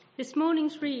This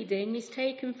morning's reading is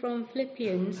taken from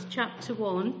Philippians chapter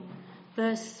 1,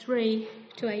 verse 3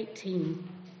 to 18.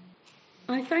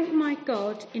 I thank my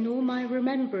God in all my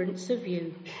remembrance of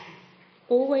you,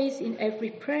 always in every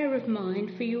prayer of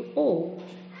mine for you all,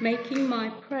 making my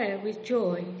prayer with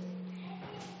joy,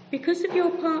 because of your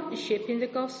partnership in the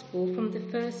gospel from the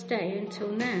first day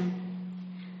until now.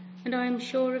 And I am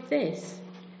sure of this,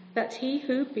 that he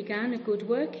who began a good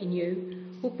work in you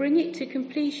will bring it to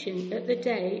completion at the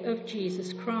day of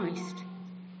Jesus Christ.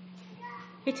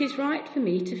 It is right for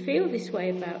me to feel this way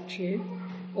about you,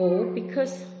 or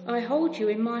because I hold you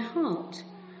in my heart,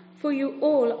 for you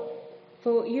are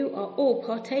all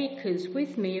partakers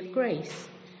with me of grace,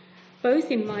 both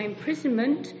in my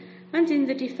imprisonment and in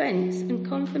the defence and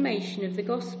confirmation of the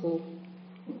gospel.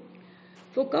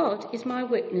 For God is my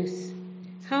witness,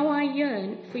 how I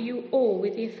yearn for you all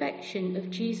with the affection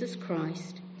of Jesus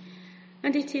Christ.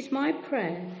 And it is my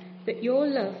prayer that your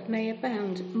love may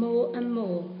abound more and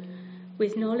more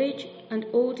with knowledge and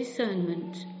all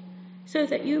discernment, so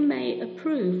that you may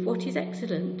approve what is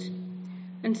excellent,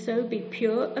 and so be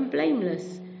pure and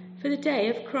blameless for the day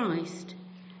of Christ,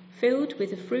 filled with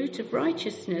the fruit of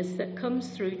righteousness that comes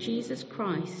through Jesus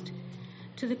Christ,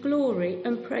 to the glory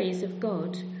and praise of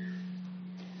God.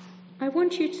 I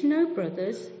want you to know,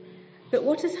 brothers, that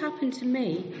what has happened to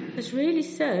me has really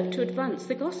served to advance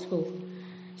the gospel,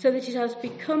 so that it has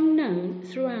become known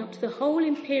throughout the whole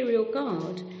imperial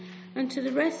guard, and to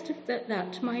the rest of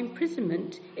that my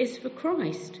imprisonment is for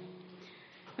Christ.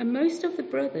 And most of the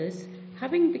brothers,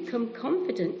 having become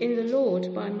confident in the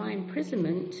Lord by my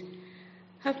imprisonment,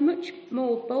 have much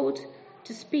more bold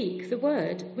to speak the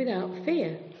word without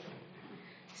fear.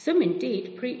 Some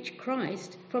indeed preach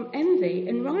Christ from envy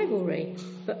and rivalry,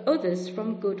 but others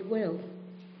from goodwill.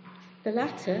 The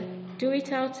latter do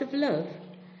it out of love,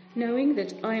 knowing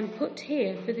that I am put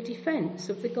here for the defence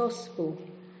of the gospel.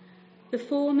 The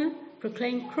former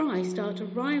proclaim Christ out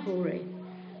of rivalry,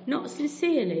 not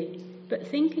sincerely, but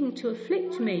thinking to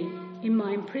afflict me in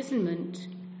my imprisonment.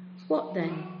 What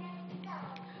then?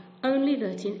 Only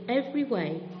that in every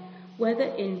way, whether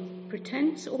in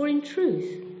pretence or in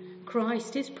truth,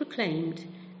 Christ is proclaimed,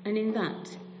 and in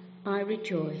that I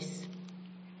rejoice.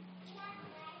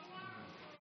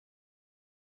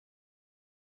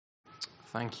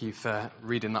 Thank you for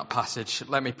reading that passage.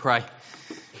 Let me pray.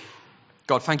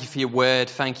 God, thank you for your word.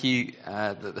 Thank you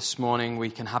that this morning we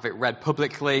can have it read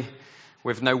publicly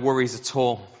with no worries at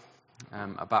all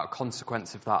about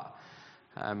consequence of that.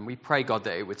 We pray, God,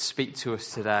 that it would speak to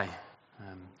us today.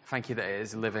 Thank you that it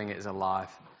is living, it is alive.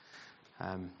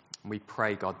 We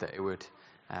pray, God, that it would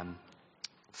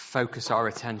focus our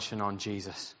attention on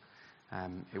Jesus.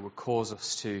 It would cause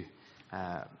us to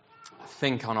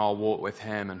think on our walk with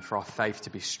him and for our faith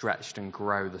to be stretched and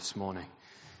grow this morning.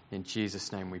 In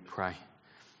Jesus' name we pray.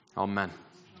 Amen.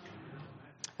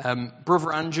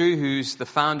 Brother Andrew, who's the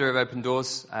founder of Open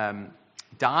Doors,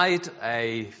 died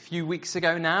a few weeks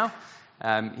ago now.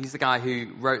 He's the guy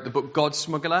who wrote the book God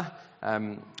Smuggler,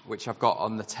 which I've got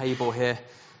on the table here.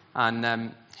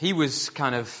 And he was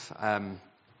kind of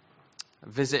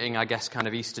visiting, I guess, kind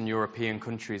of Eastern European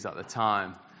countries at the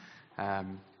time,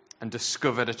 and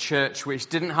discovered a church which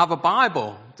didn't have a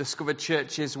Bible, discovered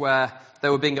churches where they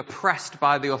were being oppressed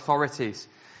by the authorities.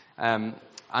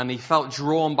 And he felt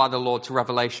drawn by the Lord to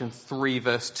Revelation 3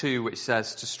 verse 2, which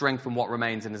says, to strengthen what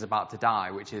remains and is about to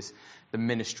die, which is the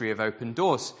ministry of Open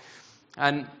Doors.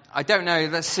 And I don't know,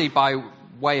 let's see, by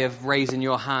way of raising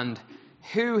your hand,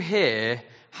 who here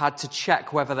had to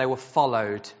check whether they were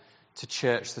followed to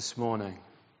church this morning?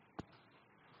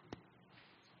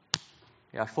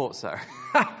 Yeah, I thought so.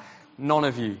 None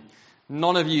of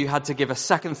you had to give a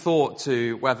second thought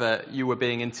to whether you were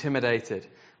being intimidated,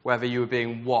 whether you were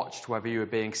being watched, whether you were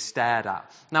being stared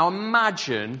at. Now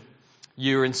imagine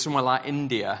you're in somewhere like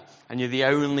India and you're the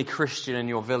only Christian in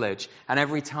your village, and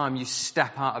every time you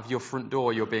step out of your front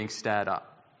door, you're being stared at.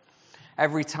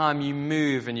 Every time you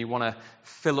move and you want to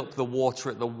fill up the water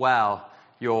at the well,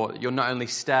 you're not only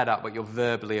stared at, but you're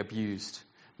verbally abused.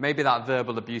 Maybe that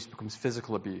verbal abuse becomes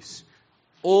physical abuse.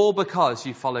 All because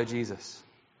you follow Jesus.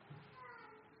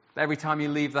 Every time you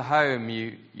leave the home,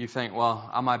 you think, well,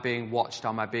 am I being watched?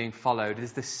 Am I being followed?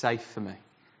 Is this safe for me?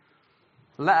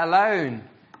 Let alone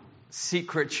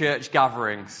secret church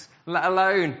gatherings. Let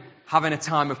alone having a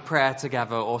time of prayer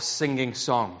together or singing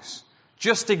songs.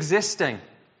 Just existing.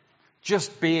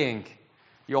 Just being.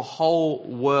 Your whole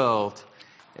world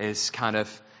is kind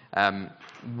of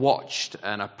watched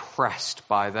and oppressed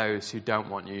by those who don't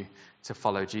want you to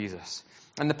follow Jesus.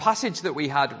 And the passage that we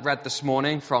had read this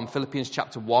morning from Philippians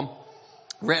chapter 1,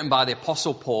 written by the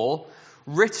Apostle Paul,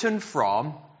 written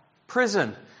from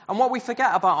prison. And what we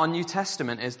forget about our New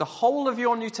Testament is the whole of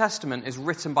your New Testament is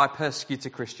written by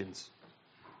persecuted Christians.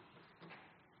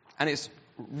 And it's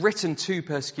written to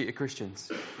persecuted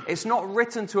Christians. It's not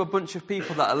written to a bunch of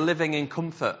people that are living in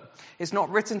comfort. It's not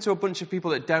written to a bunch of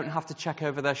people that don't have to check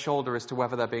over their shoulder as to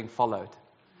whether they're being followed.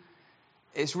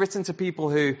 It's written to people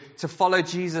who, to follow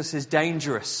Jesus is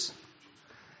dangerous.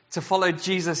 To follow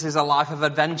Jesus is a life of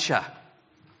adventure.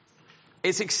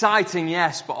 It's exciting,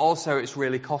 yes, but also it's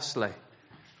really costly.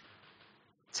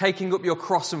 Taking up your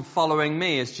cross and following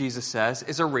me, as Jesus says,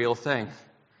 is a real thing.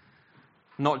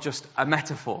 Not just a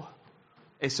metaphor.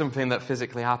 It's something that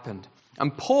physically happened.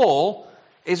 And Paul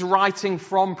is writing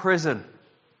from prison.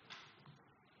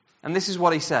 And this is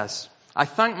what he says. I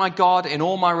thank my God in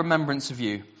all my remembrance of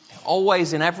you,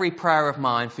 always in every prayer of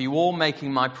mine, for you all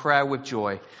making my prayer with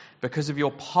joy, because of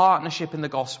your partnership in the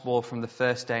gospel from the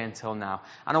first day until now.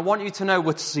 And I want you to know,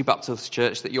 Wittlesey Baptist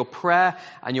Church, that your prayer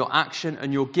and your action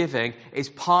and your giving is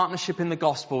partnership in the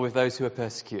gospel with those who are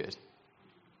persecuted.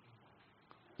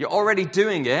 You're already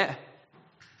doing it,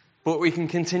 but we can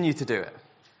continue to do it.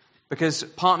 Because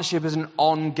partnership is an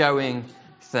ongoing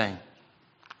thing.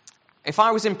 If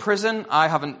I was in prison, I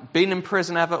haven't been in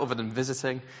prison ever other than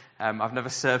visiting. I've never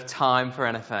served time for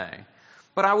anything.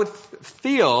 But I would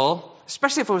feel,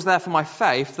 especially if I was there for my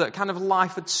faith, that kind of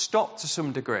life had stopped to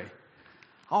some degree.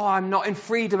 Oh, I'm not in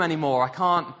freedom anymore. I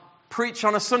can't preach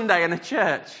on a Sunday in a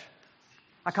church.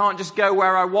 I can't just go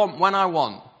where I want, when I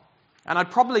want. And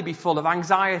I'd probably be full of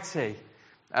anxiety,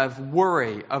 of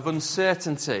worry, of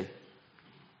uncertainty.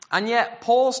 And yet,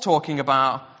 Paul's talking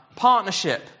about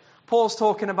partnership. Paul's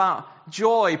talking about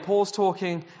joy. Paul's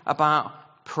talking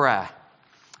about prayer.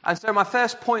 And so my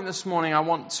first point this morning I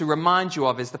want to remind you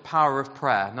of is the power of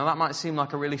prayer. Now that might seem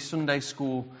like a really Sunday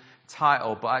school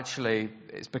title, but actually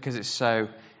it's because it's so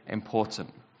important.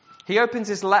 He opens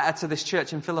his letter to this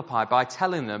church in Philippi by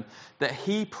telling them that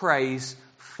he prays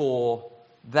for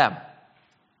them.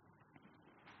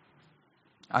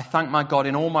 I thank my God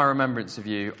in all my remembrance of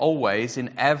you, always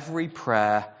in every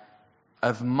prayer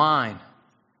of mine.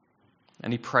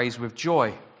 And he prays with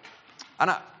joy. And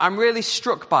I'm really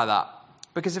struck by that.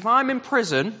 Because if I'm in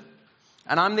prison,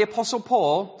 and I'm the Apostle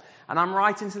Paul, and I'm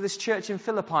writing to this church in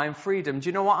Philippi in freedom, do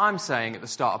you know what I'm saying at the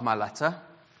start of my letter?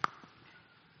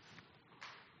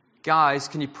 Guys,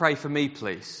 can you pray for me,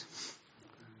 please?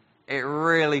 It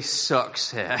really sucks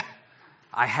here.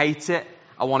 I hate it.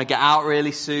 I want to get out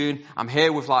really soon. I'm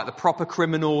here with like the proper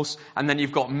criminals, and then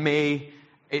you've got me.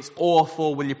 It's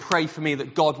awful. Will you pray for me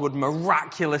that God would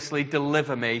miraculously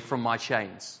deliver me from my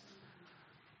chains?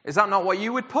 Is that not what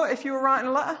you would put if you were writing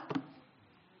a letter?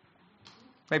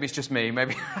 Maybe it's just me.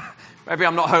 Maybe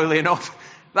I'm not holy enough.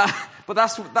 But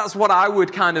that's what I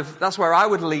would that's where I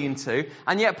would lean to.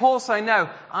 And yet Paul's saying, no,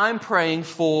 I'm praying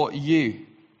for you.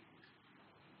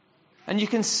 And you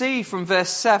can see from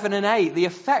verse 7 and 8 the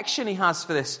affection he has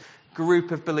for this group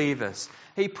of believers.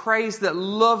 He prays that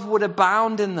love would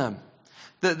abound in them,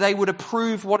 that they would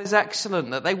approve what is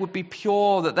excellent, that they would be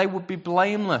pure, that they would be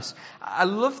blameless. I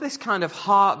love this kind of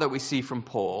heart that we see from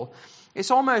Paul.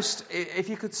 It's almost, if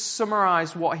you could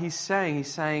summarize what he's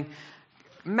saying,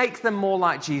 make them more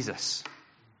like Jesus.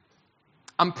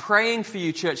 I'm praying for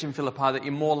you, church in Philippi, that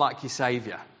you're more like your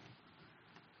Saviour.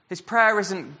 His prayer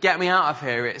isn't get me out of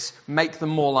here, it's make them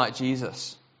more like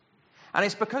Jesus. And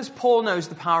it's because Paul knows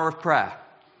the power of prayer.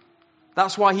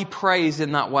 That's why he prays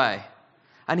in that way.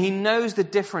 And he knows the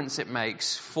difference it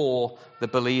makes for the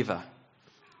believer.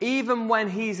 Even when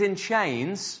he's in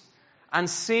chains and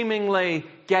seemingly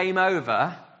game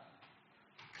over,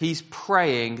 he's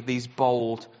praying these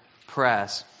bold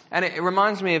prayers. And it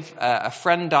reminds me of a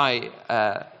friend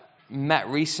I met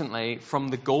recently from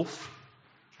the Gulf.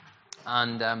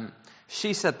 And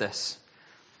she said this.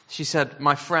 She said,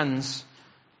 my friends,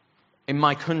 in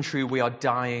my country we are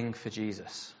dying for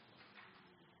Jesus.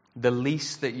 The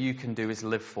least that you can do is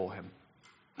live for him.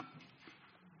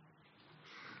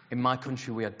 In my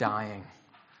country we are dying.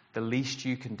 The least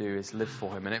you can do is live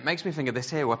for him. And it makes me think of this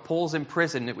here, where Paul's in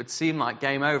prison, it would seem like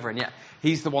game over, and yet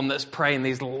he's the one that's praying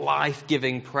these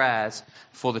life-giving prayers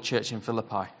for the church in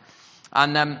Philippi.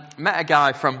 And met a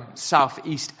guy from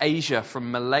Southeast Asia,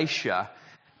 from Malaysia,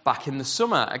 back in the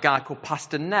summer, a guy called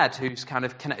Pastor Ned, who's kind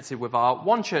of connected with our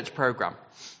One Church program.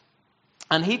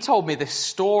 And he told me this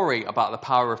story about the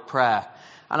power of prayer.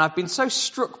 And I've been so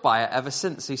struck by it ever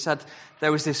since. He said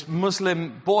there was this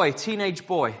Muslim boy, teenage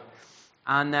boy,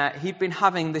 and he'd been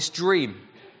having this dream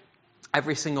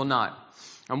every single night.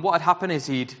 And what had happened is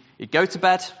he'd go to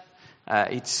bed,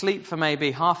 he'd sleep for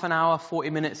maybe half an hour, 40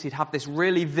 minutes, he'd have this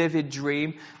really vivid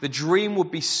dream. The dream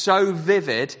would be so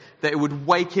vivid that it would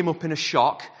wake him up in a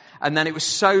shock. And then it was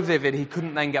so vivid, he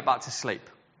couldn't then get back to sleep.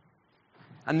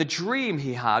 And the dream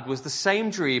he had was the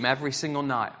same dream every single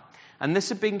night. And this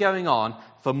had been going on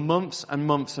for months and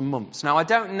months and months. Now, I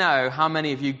don't know how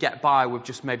many of you get by with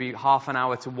just maybe half an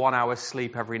hour to 1 hour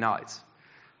sleep every night.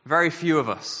 Very few of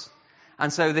us.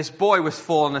 And so this boy was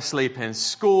falling asleep in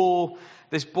school.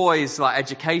 This boy's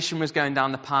education was going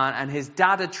down the pan, and his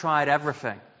dad had tried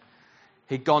everything.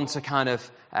 He'd gone to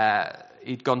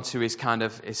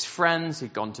his friends,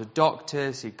 he'd gone to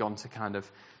doctors, he'd gone to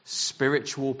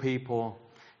spiritual people.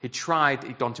 He'd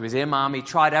gone to his imam, he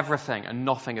tried everything, and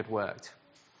nothing had worked.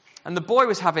 And the boy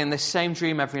was having this same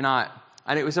dream every night,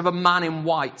 and it was of a man in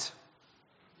white.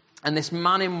 And this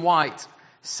man in white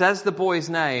says the boy's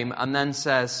name and then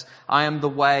says, "I am the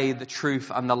way, the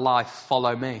truth, and the life,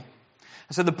 follow me."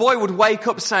 And so the boy would wake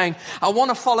up saying, "I want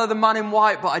to follow the man in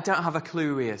white, but I don't have a clue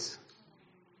who he is.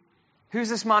 Who's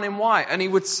this man in white?" And he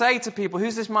would say to people,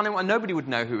 "Who's this man in white?" Nobody would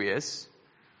know who he is.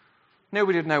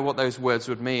 Nobody would know what those words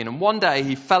would mean. And one day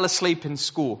he fell asleep in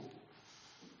school.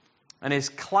 And his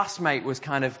classmate was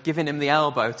giving him the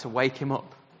elbow to wake him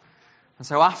up. And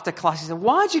so after class he said,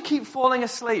 "Why do you keep falling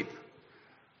asleep?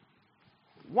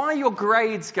 Why are your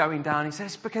grades going down?" He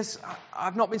says, "Because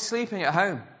I've not been sleeping at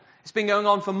home. It's been going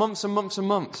on for months and months and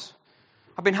months.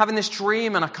 I've been having this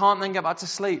dream and I can't then get back to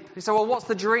sleep." He said, "Well, what's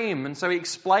the dream?" And so he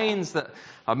explains that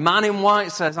a man in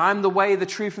white says, "I'm the way, the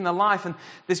truth, and the life." And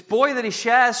this boy that he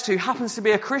shares to happens to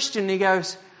be a Christian. And he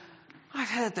goes, "I've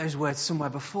heard those words somewhere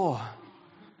before,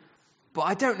 but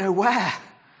I don't know where."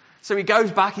 So he goes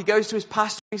back, he goes to his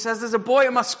pastor. He says, "There's a boy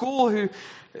at my school who..."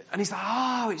 And he's like,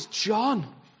 "Oh, it's John.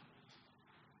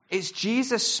 It's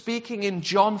Jesus speaking in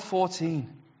John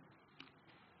 14.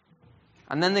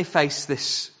 And then they face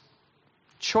this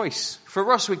choice.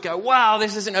 For us, we'd go, "Wow,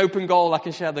 this is an open goal. I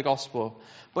can share the gospel."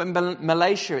 But in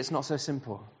Malaysia, it's not so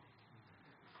simple.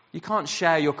 You can't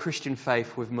share your Christian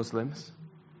faith with Muslims.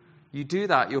 You do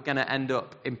that, you're going to end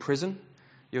up in prison.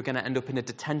 You're going to end up in a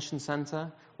detention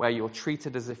center where you're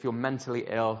treated as if you're mentally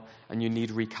ill and you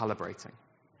need recalibrating.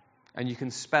 And you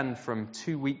can spend from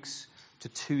 2 weeks to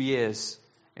 2 years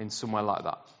in somewhere like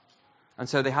that. And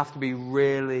so they have to be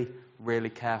really, really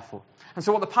careful. And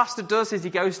so what the pastor does is he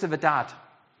goes to the dad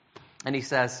and he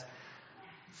says,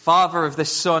 "Father of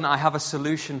this son, I have a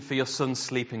solution for your son's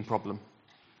sleeping problem.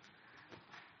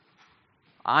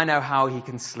 I know how he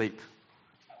can sleep.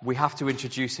 We have to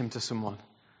introduce him to someone,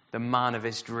 the man of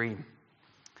his dream."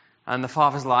 And the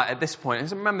father's like, at this point,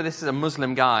 remember this is a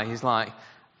Muslim guy, he's like,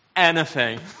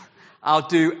 "Anything. I'll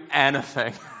do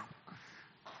anything.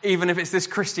 Even if it's this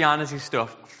Christianity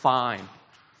stuff, fine."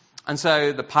 And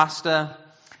so the pastor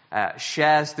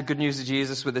shares the good news of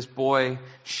Jesus with this boy,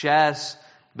 shares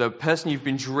the person you've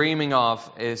been dreaming of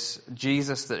is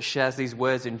Jesus that shares these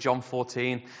words in John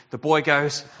 14. The boy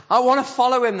goes, "I want to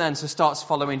follow him then," so starts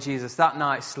following Jesus. That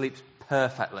night sleeps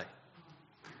perfectly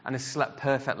and has slept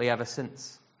perfectly ever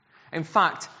since. In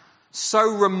fact, so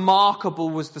remarkable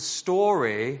was the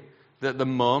story that the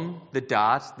mum, the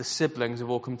dad, the siblings have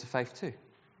all come to faith too.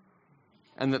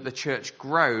 And that the church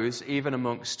grows even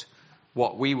amongst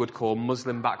what we would call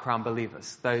Muslim background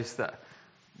believers, those that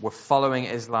were following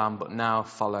Islam but now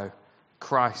follow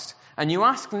Christ. And you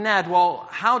ask Ned, well,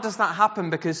 how does that happen?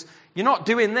 Because you're not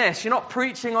doing this, you're not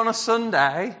preaching on a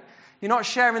Sunday, you're not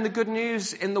sharing the good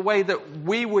news in the way that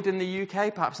we would in the UK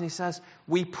perhaps. And he says,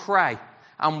 "We pray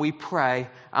and we pray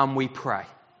and we pray."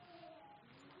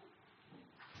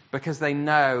 Because they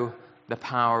know the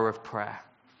power of prayer.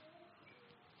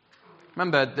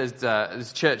 Remember, there's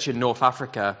a church in North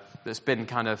Africa that's been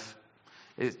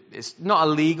it's not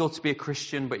illegal to be a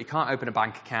Christian, but you can't open a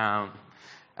bank account.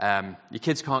 Your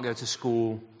kids can't go to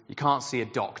school. You can't see a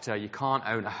doctor. You can't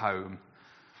own a home.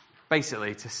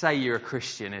 Basically, to say you're a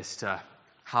Christian is to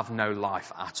have no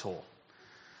life at all.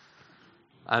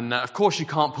 And of course, you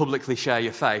can't publicly share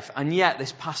your faith. And yet,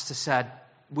 this pastor said,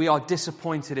 "We are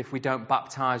disappointed if we don't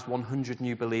baptize 100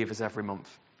 new believers every month."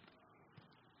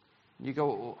 You go,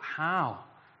 "Well, how?"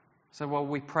 So, well,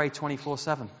 we pray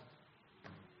 24/7.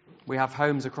 We have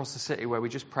homes across the city where we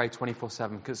just pray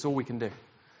 24/7 because it's all we can do.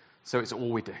 So it's all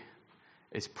we do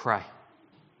is pray.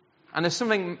 And there's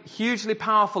something hugely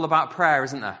powerful about prayer,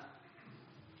 isn't there?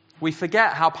 We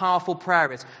forget how powerful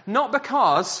prayer is. Not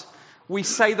because we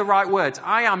say the right words.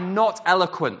 I am not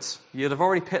eloquent. You'd have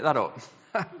already picked that up.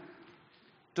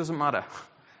 Doesn't matter.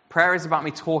 Prayer is about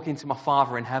me talking to my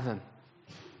Father in heaven.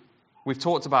 We've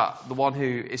talked about the one who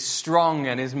is strong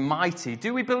and is mighty.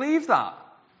 Do we believe that?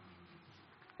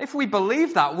 If we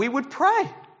believe that, we would pray.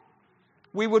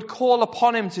 We would call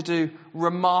upon him to do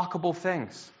remarkable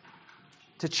things,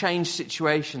 to change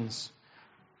situations,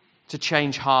 to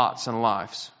change hearts and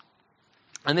lives.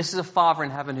 And this is a Father in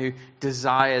heaven who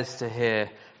desires to hear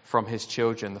from his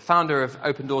children. The founder of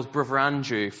Open Doors, Brother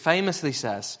Andrew, famously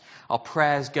says, our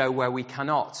prayers go where we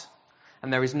cannot.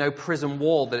 And there is no prison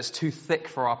wall that is too thick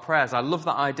for our prayers. I love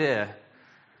that idea.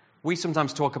 We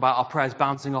sometimes talk about our prayers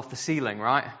bouncing off the ceiling,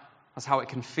 right? That's how it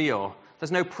can feel.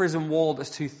 There's no prison wall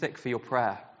that's too thick for your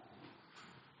prayer.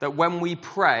 That when we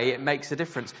pray, it makes a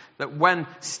difference. That when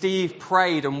Steve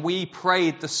prayed and we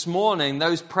prayed this morning,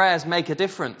 those prayers make a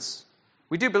difference.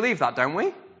 We do believe that, don't we?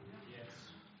 Yes.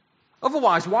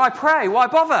 Otherwise, why pray? Why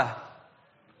bother?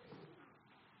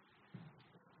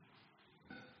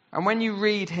 And when you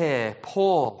read here,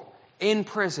 Paul, in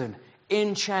prison,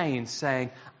 in chains,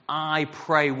 saying, I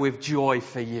pray with joy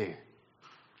for you,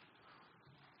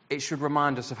 it should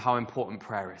remind us of how important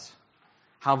prayer is.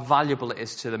 How valuable it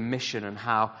is to the mission and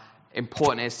how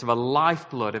important it is to the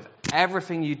lifeblood of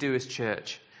everything you do as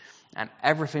church and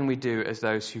everything we do as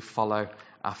those who follow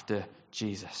after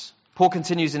Jesus. Paul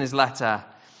continues in his letter,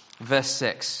 verse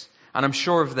 6, and I'm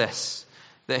sure of this,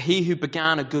 that he who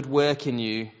began a good work in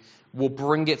you will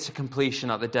bring it to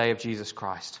completion at the day of Jesus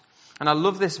Christ. And I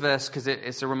love this verse because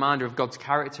it's a reminder of God's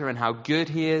character and how good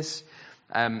he is.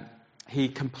 He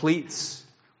completes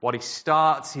what he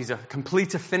starts. He's a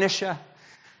completer finisher.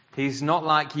 He's not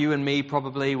like you and me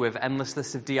probably with endless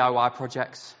lists of DIY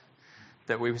projects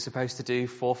that we were supposed to do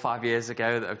 4 or 5 years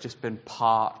ago that have just been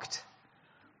parked.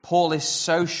 Paul is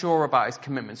so sure about his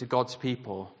commitment to God's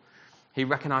people. He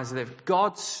recognizes that if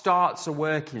God starts a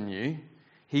work in you,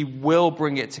 he will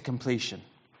bring it to completion.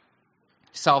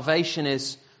 Salvation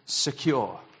is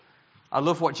secure. I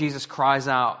love what Jesus cries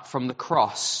out from the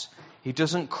cross. He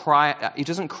doesn't cry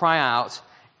out,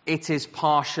 it is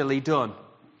partially done.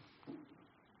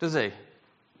 Does he?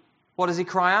 What does he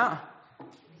cry out?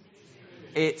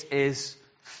 It is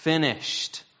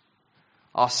finished.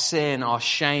 Our sin, our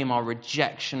shame, our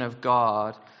rejection of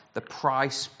God, the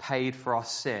price paid for our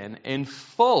sin in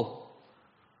full,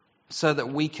 so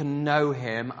that we can know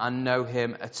him and know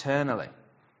him eternally.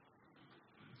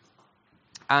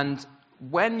 And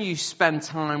when you spend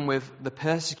time with the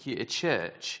persecuted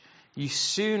church, you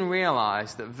soon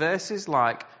realize that verses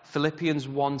like Philippians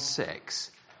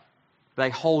 1:6, they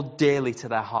hold dearly to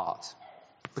their heart.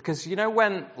 Because you know,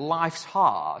 when life's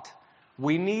hard,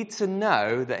 we need to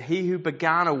know that he who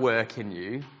began a work in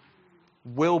you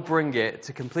will bring it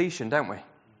to completion, don't we?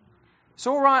 It's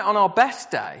all right on our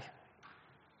best day,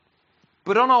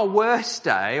 but on our worst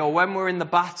day, or when we're in the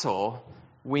battle,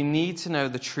 we need to know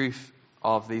the truth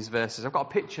of these verses. I've got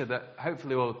a picture that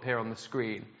hopefully will appear on the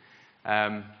screen.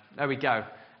 There we go.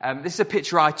 This is a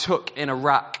picture I took in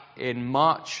Iraq in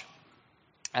March.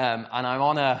 And I'm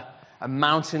on a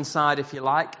mountainside, if you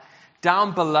like.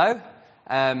 Down below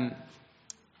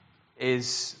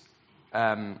is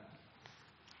the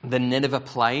Nineveh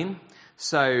plain.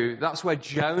 So that's where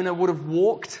Jonah would have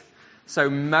walked. So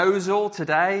Mosul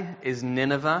today is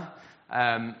Nineveh.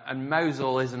 And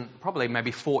Mosul isn't probably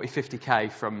maybe 40,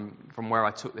 50k from where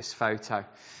I took this photo.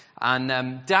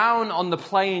 And down on the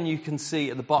plain you can see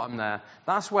at the bottom there,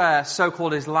 that's where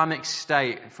so-called Islamic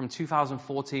State from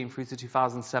 2014 through to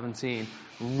 2017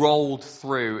 rolled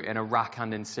through in Iraq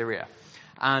and in Syria.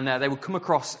 And they would come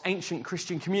across ancient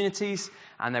Christian communities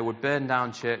and they would burn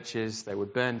down churches, they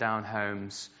would burn down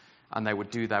homes, and they would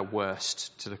do their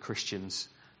worst to the Christians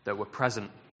that were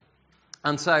present.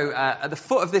 And so at the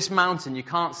foot of this mountain, you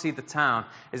can't see the town,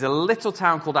 is a little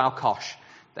town called Al-Kosh.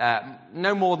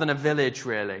 No more than a village,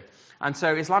 really. And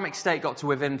so Islamic State got to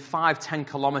within 5-10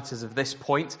 kilometers of this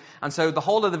point. And so the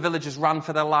whole of the villagers ran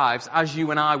for their lives, as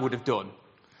you and I would have done.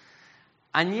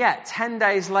 And yet, 10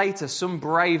 days later, some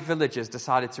brave villagers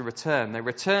decided to return. They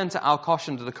returned to Al-Kosh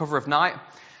under the cover of night.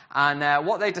 And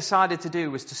what they decided to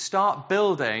do was to start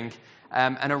building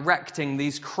and erecting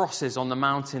these crosses on the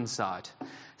mountainside.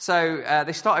 So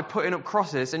they started putting up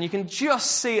crosses, and you can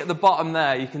just see at the bottom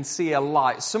there, you can see a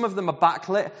light. Some of them are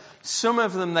backlit. Some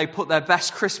of them, they put their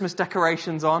best Christmas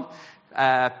decorations on.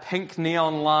 Pink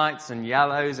neon lights and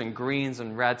yellows and greens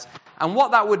and reds. And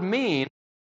what that would mean,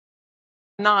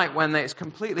 at night when it's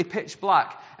completely pitch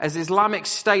black, as Islamic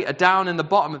State are down in the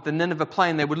bottom of the Nineveh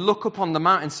plain, they would look up on the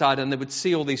mountainside and they would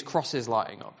see all these crosses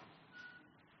lighting up.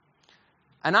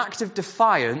 An act of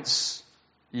defiance,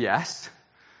 yes.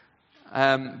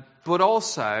 But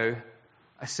also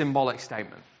a symbolic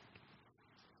statement.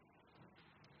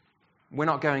 We're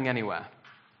not going anywhere.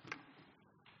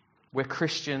 We're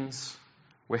Christians.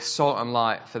 We're salt and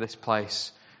light for this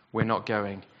place. We're not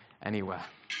going anywhere.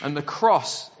 And the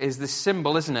cross is this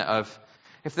symbol, isn't it, of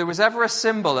if there was ever a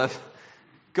symbol of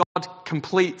God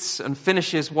completes and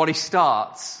finishes what he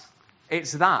starts,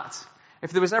 it's that.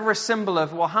 If there was ever a symbol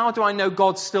of, well, how do I know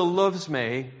God still loves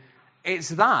me? It's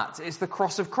that. It's the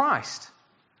cross of Christ.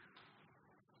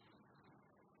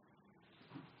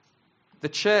 The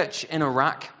church in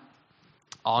Iraq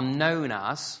are known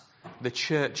as the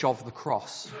Church of the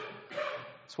Cross.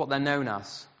 It's what they're known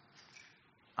as.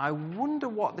 I wonder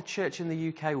what the church in the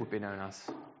UK would be known as.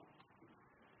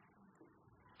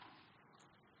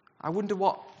 I wonder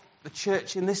what the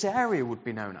church in this area would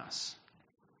be known as.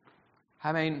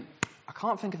 I mean, I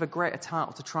can't think of a greater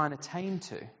title to try and attain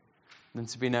to than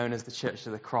to be known as the Church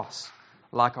of the Cross,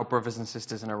 like our brothers and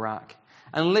sisters in Iraq.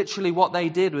 And literally what they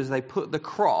did was they put the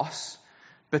cross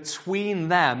between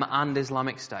them and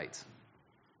Islamic State.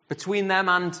 Between them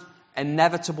and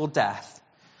inevitable death,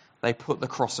 they put the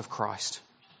cross of Christ.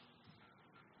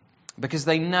 Because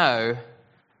they know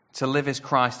to live is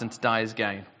Christ and to die is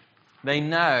gain. They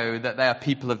know that they are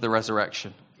people of the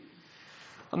resurrection.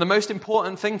 And the most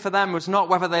important thing for them was not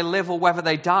whether they live or whether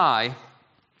they die,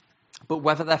 but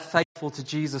whether they're faithful to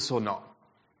Jesus or not.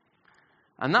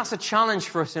 And that's a challenge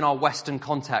for us in our Western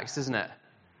context, isn't it?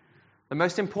 The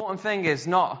most important thing is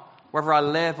not whether I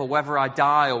live or whether I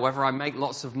die or whether I make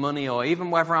lots of money or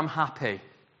even whether I'm happy.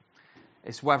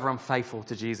 It's whether I'm faithful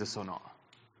to Jesus or not.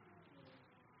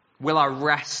 Will I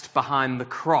rest behind the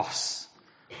cross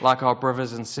like our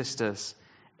brothers and sisters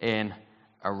in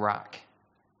Iraq?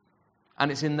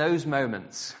 And it's in those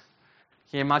moments,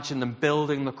 can you imagine them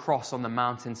building the cross on the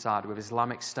mountainside with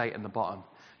Islamic State in the bottom?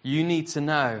 You need to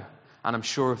know, and I'm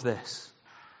sure of this,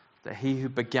 that he who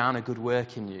began a good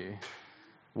work in you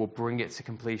will bring it to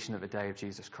completion at the day of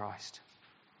Jesus Christ.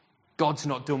 God's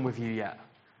not done with you yet.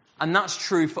 And that's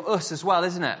true for us as well,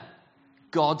 isn't it?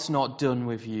 God's not done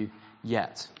with you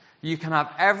yet. You can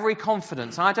have every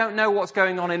confidence. I don't know what's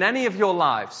going on in any of your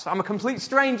lives. I'm a complete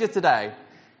stranger today,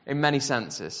 in many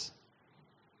senses.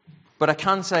 But I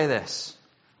can say this.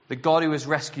 The God who has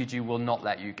rescued you will not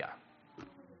let you go.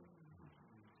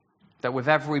 That with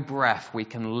every breath we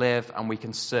can live and we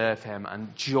can serve him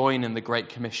and join in the Great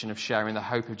Commission of sharing the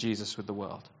hope of Jesus with the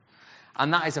world.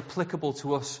 And that is applicable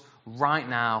to us right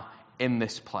now in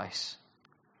this place.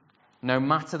 No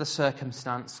matter the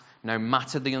circumstance, no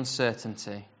matter the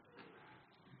uncertainty.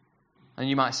 And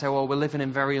you might say, well, we're living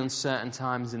in very uncertain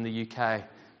times in the UK.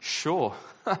 Sure.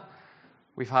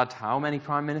 We've had how many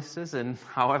prime ministers in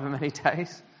however many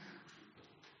days?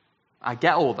 I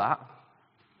get all that.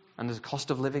 And there's a cost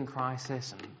of living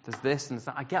crisis, and there's this and there's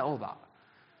that. I get all that.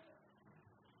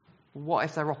 What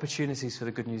if there are opportunities for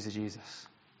the good news of Jesus?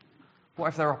 What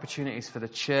if there are opportunities for the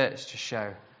church to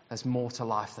show there's more to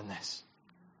life than this?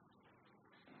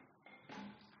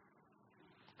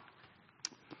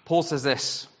 Paul says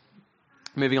this,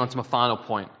 moving on to my final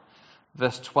point,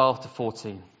 verse 12 to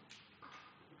 14.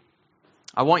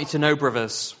 I want you to know,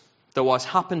 brothers, that what has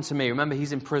happened to me, remember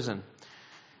he's in prison,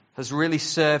 has really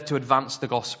served to advance the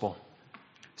gospel.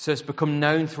 So it's become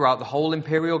known throughout the whole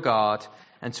imperial guard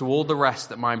and to all the rest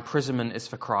that my imprisonment is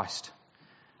for Christ.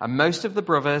 And most of the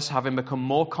brothers, having become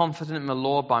more confident in the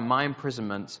Lord by my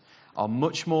imprisonment, are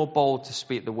much more bold to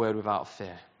speak the word without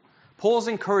fear. Paul's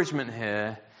encouragement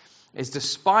here is,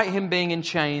 despite him being in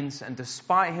chains and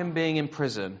despite him being in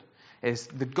prison, is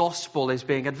the gospel is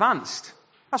being advanced.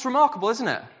 That's remarkable, isn't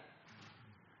it?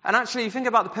 And actually, you think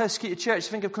about the persecuted church,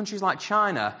 think of countries like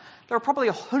China. There are probably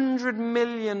 100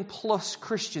 million plus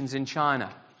Christians in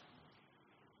China.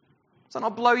 Does that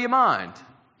not blow your mind?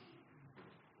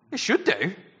 It should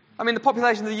do. I mean, the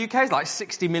population of the UK is like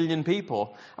 60 million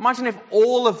people. Imagine if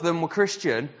all of them were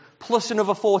Christian, plus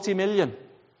another 40 million.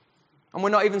 And we're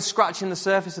not even scratching the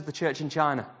surface of the church in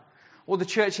China. Or the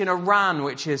church in Iran,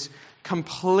 which is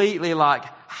completely like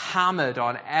hammered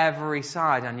on every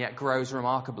side and yet grows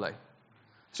remarkably.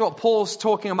 So what Paul's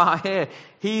talking about here,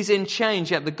 he's in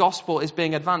chains, yet the gospel is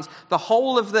being advanced. The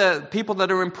whole of the people that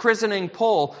are imprisoning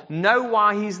Paul know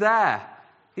why he's there.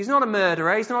 He's not a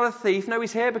murderer, he's not a thief. No,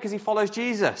 he's here because he follows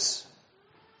Jesus.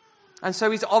 And so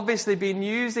he's obviously been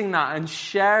using that and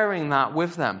sharing that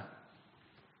with them.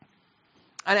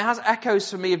 And it has echoes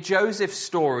for me of Joseph's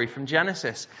story from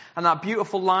Genesis. And that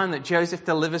beautiful line that Joseph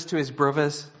delivers to his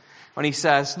brothers when he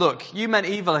says, look, you meant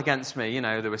evil against me. You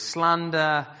know, there was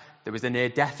slander, there was a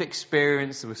near-death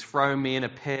experience, there was throwing me in a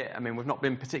pit. I mean, we've not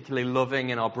been particularly loving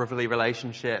in our brotherly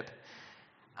relationship.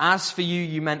 As for you,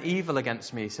 you meant evil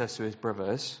against me, he says to his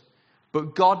brothers,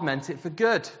 but God meant it for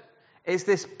good. It's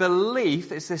this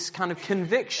belief, it's this kind of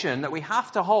conviction that we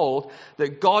have to hold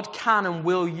that God can and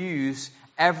will use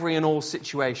every and all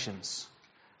situations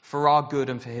for our good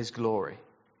and for his glory.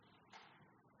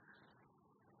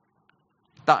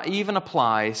 That even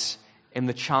applies in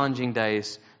the challenging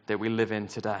days that we live in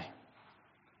today.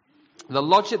 The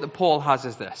logic that Paul has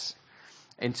is this.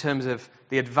 in terms of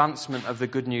the advancement of the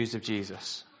good news of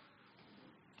Jesus.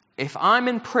 If I'm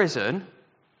in prison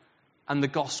and the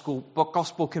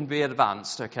gospel can be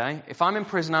advanced, okay? If I'm in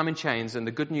prison, I'm in chains, and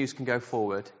the good news can go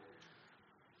forward,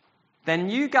 then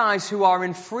you guys who are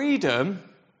in freedom,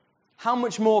 how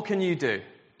much more can you do?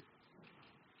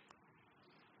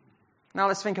 Now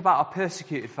let's think about our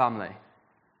persecuted family.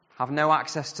 Have no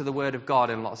access to the Word of God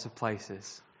in lots of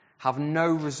places. Have no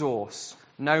resource,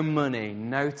 no money,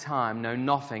 no time, no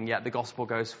nothing, yet the gospel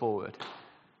goes forward.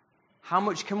 How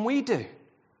much can we do?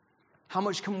 How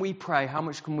much can we pray? How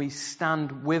much can we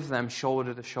stand with them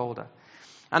shoulder to shoulder?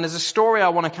 And there's a story I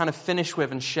want to kind of finish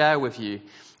with and share with you.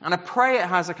 And I pray it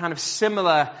has a kind of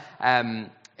similar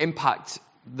impact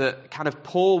that kind of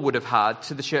Paul would have had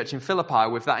to the church in Philippi,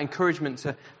 with that encouragement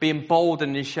to be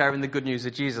emboldened in sharing the good news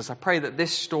of Jesus. I pray that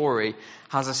this story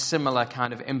has a similar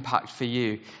kind of impact for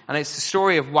you. And it's the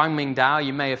story of Wang Mingdao.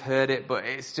 You may have heard it, but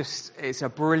it's a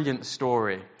brilliant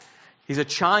story. He's a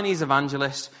Chinese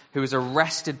evangelist who was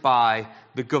arrested by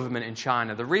the government in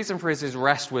China. The reason for his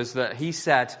arrest was that he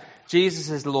said, Jesus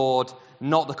is Lord,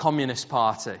 not the Communist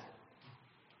Party.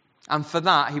 And for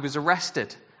that, he was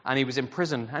arrested and he was in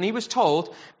prison. And he was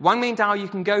told, Wang Mingdao, you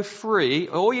can go free.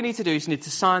 All you need to do is you need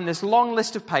to sign this long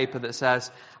list of paper that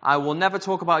says, I will never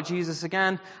talk about Jesus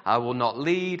again. I will not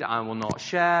lead. I will not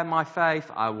share my faith.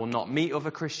 I will not meet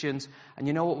other Christians. And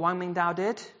you know what Wang Mingdao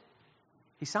did?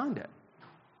 He signed it.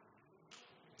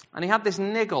 And he had this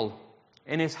niggle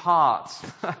in his heart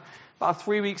about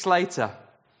 3 weeks later.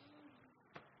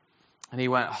 And he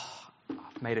went,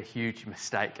 I've made a huge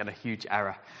mistake and a huge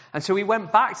error. And so he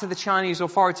went back to the Chinese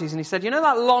authorities and he said, you know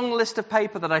that long list of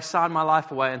paper that I signed my life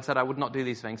away and said I would not do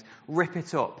these things? Rip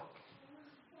it up.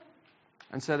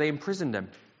 And so they imprisoned him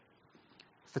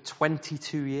for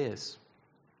 22 years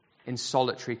in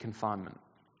solitary confinement.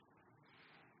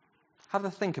 Have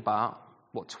a think about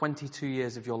what 22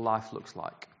 years of your life looks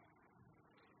like.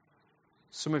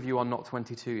 Some of you are not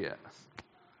 22 yet.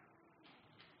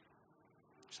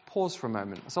 Just pause for a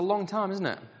moment. It's a long time, isn't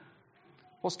it?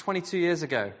 What's 22 years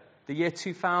ago? The year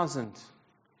 2000.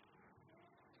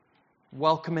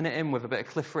 Welcoming it in with a bit of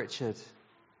Cliff Richard.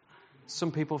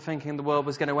 Some people thinking the world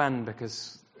was going to end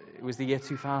because it was the year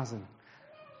 2000.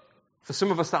 For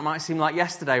some of us that might seem like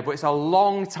yesterday, but it's a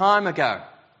long time ago.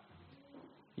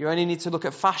 You only need to look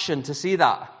at fashion to see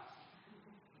that.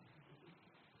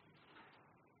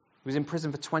 He was in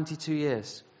prison for 22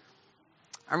 years.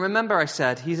 And remember I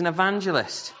said, he's an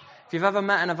evangelist. If you've ever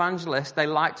met an evangelist, they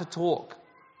like to talk.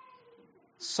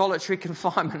 Solitary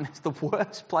confinement is the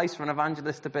worst place for an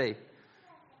evangelist to be.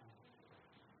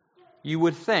 You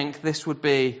would think this would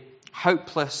be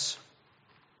hopeless.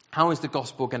 How is the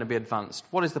gospel going to be advanced?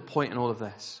 What is the point in all of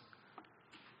this?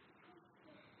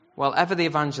 Well, ever the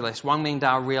evangelist, Wang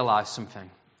Mingdao realized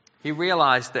something. He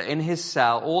realized that in his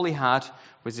cell, all he had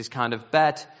was this kind of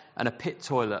bed and a pit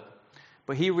toilet.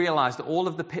 But he realized that all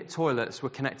of the pit toilets were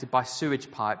connected by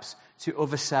sewage pipes to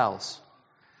other cells.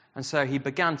 And so he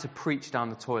began to preach down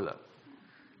the toilet.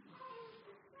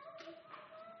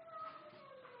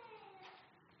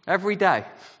 Every day,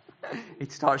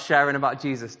 he'd start sharing about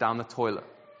Jesus down the toilet.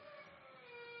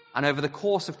 And over the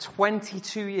course of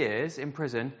 22 years in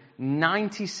prison,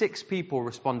 96 people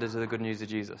responded to the good news of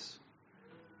Jesus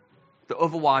that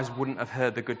otherwise wouldn't have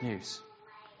heard the good news.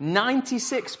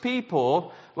 96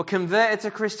 people were converted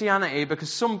to Christianity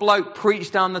because some bloke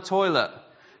preached down the toilet.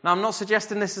 Now, I'm not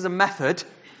suggesting this is a method.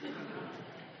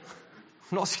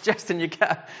 I'm not suggesting you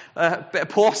get a bit of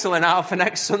porcelain out for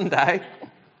next Sunday.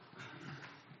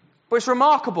 But it's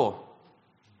remarkable.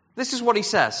 This is what he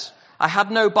says. I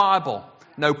had no Bible,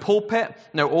 no pulpit,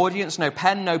 no audience, no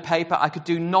pen, no paper. I could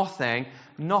do nothing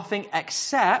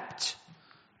except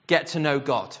get to know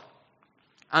God.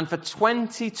 And for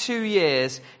 22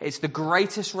 years, it's the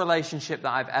greatest relationship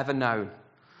that I've ever known.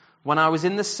 When I was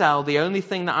in the cell, the only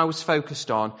thing that I was focused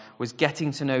on was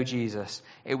getting to know Jesus.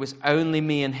 It was only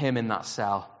me and him in that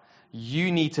cell.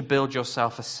 You need to build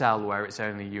yourself a cell where it's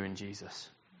only you and Jesus.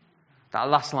 That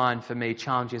last line for me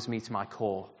challenges me to my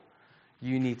core.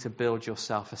 You need to build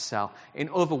yourself a cell. In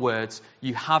other words,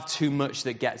 you have too much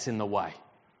that gets in the way.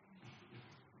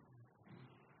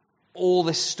 All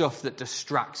this stuff that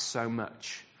distracts so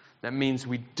much, that means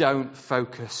we don't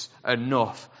focus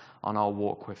enough on our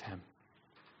walk with him.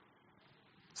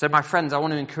 So my friends, I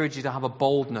want to encourage you to have a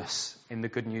boldness in the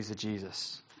good news of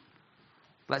Jesus.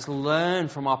 Let's learn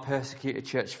from our persecuted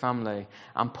church family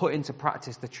and put into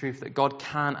practice the truth that God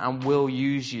can and will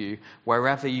use you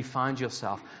wherever you find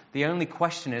yourself. The only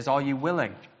question is, are you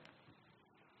willing?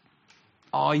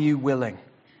 Are you willing?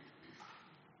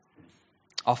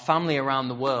 our family around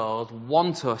the world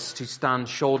want us to stand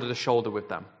shoulder to shoulder with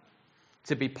them,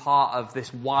 to be part of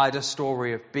this wider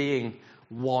story of being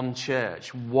one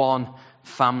church, one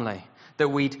family. That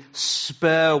we'd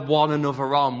spur one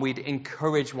another on, we'd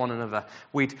encourage one another,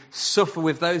 we'd suffer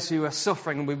with those who are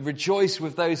suffering, and we'd rejoice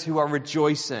with those who are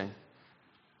rejoicing.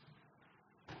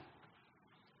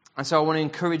 And so I want to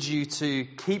encourage you to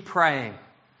keep praying,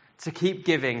 to keep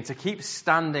giving, to keep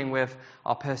standing with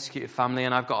our persecuted family.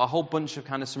 And I've got a whole bunch of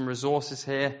kind of some resources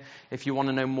here if you want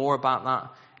to know more about that.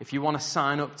 If you want to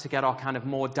sign up to get our kind of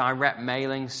more direct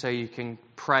mailing so you can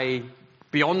pray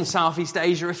beyond Southeast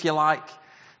Asia if you like,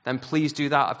 then please do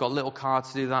that. I've got a little card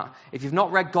to do that. If you've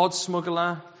not read God's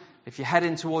Smuggler, if you're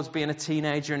heading towards being a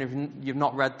teenager and if you've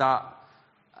not read that,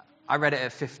 I read it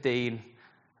at 15.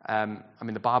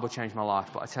 The Bible changed my life,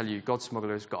 but I tell you, God's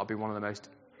Smuggler has got to be one of the most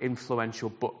influential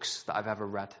books that I've ever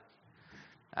read.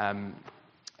 I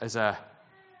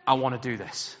want to do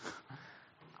this.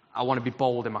 I want to be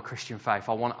bold in my Christian faith.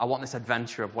 I want this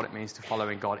adventure of what it means to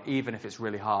following God, even if it's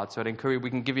really hard. So I'd encourage,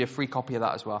 we can give you a free copy of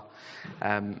that as well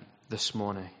this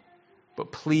morning.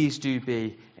 But please do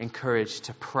be encouraged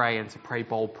to pray and to pray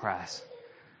bold prayers,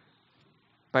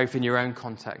 both in your own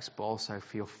context, but also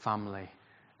for your family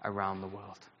around the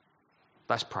world.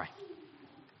 Let's pray.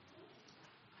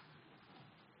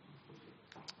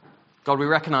 God, we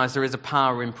recognize there is a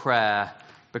power in prayer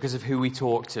because of who we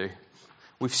talk to.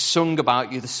 We've sung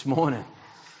about you this morning.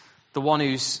 The one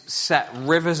who's set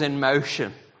rivers in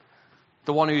motion.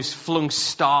 The one who's flung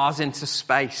stars into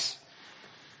space.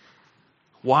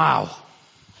 Wow.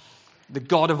 The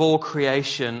God of all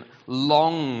creation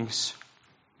longs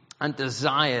and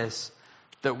desires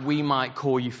that we might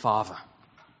call you Father.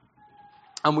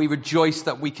 And we rejoice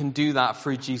that we can do that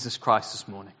through Jesus Christ this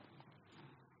morning.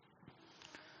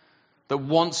 That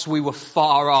once we were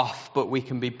far off, but we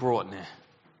can be brought near.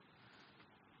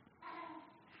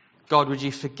 God, would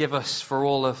you forgive us for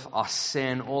all of our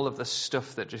sin, all of the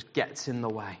stuff that just gets in the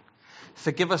way.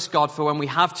 Forgive us, God, for when we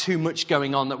have too much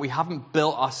going on, that we haven't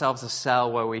built ourselves a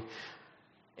cell where we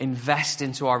invest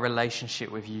into our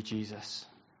relationship with you, Jesus.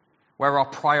 Where our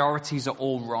priorities are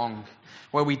all wrong.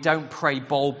 Where we don't pray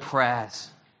bold prayers.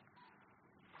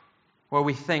 Where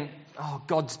we think, oh,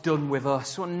 God's done with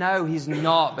us. Well, no, he's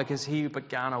not, because he who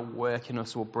began a work in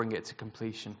us will bring it to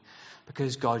completion.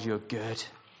 Because, God, you're good.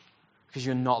 Because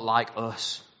you're not like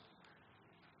us.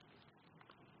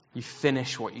 You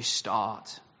finish what you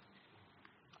start.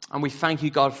 And we thank you,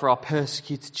 God, for our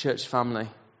persecuted church family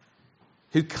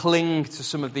who cling to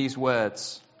some of these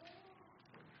words,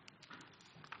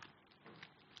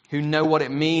 who know what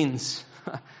it means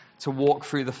to walk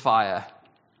through the fire,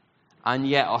 and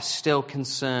yet are still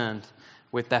concerned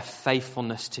with their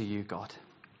faithfulness to you, God.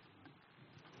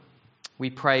 We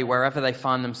pray wherever they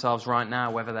find themselves right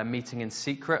now, whether they're meeting in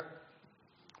secret,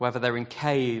 whether they're in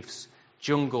caves,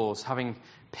 jungles, having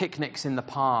picnics in the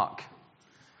park,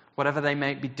 whatever they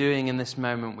may be doing in this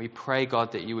moment, we pray,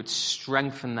 God, that you would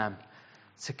strengthen them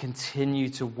to continue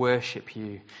to worship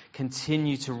you,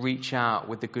 continue to reach out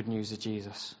with the good news of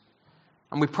Jesus.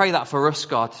 And we pray that for us,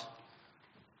 God,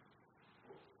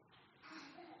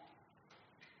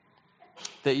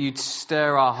 that you'd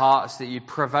stir our hearts, that you'd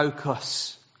provoke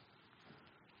us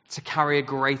to carry a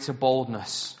greater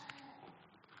boldness.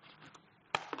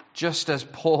 Just as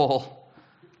Paul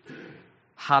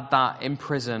had that in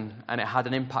prison and it had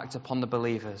an impact upon the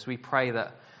believers, we pray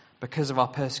that because of our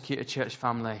persecuted church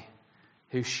family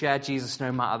who share Jesus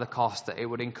no matter the cost, that it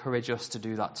would encourage us to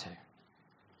do that too.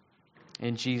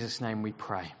 In Jesus' name we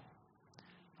pray.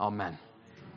 Amen.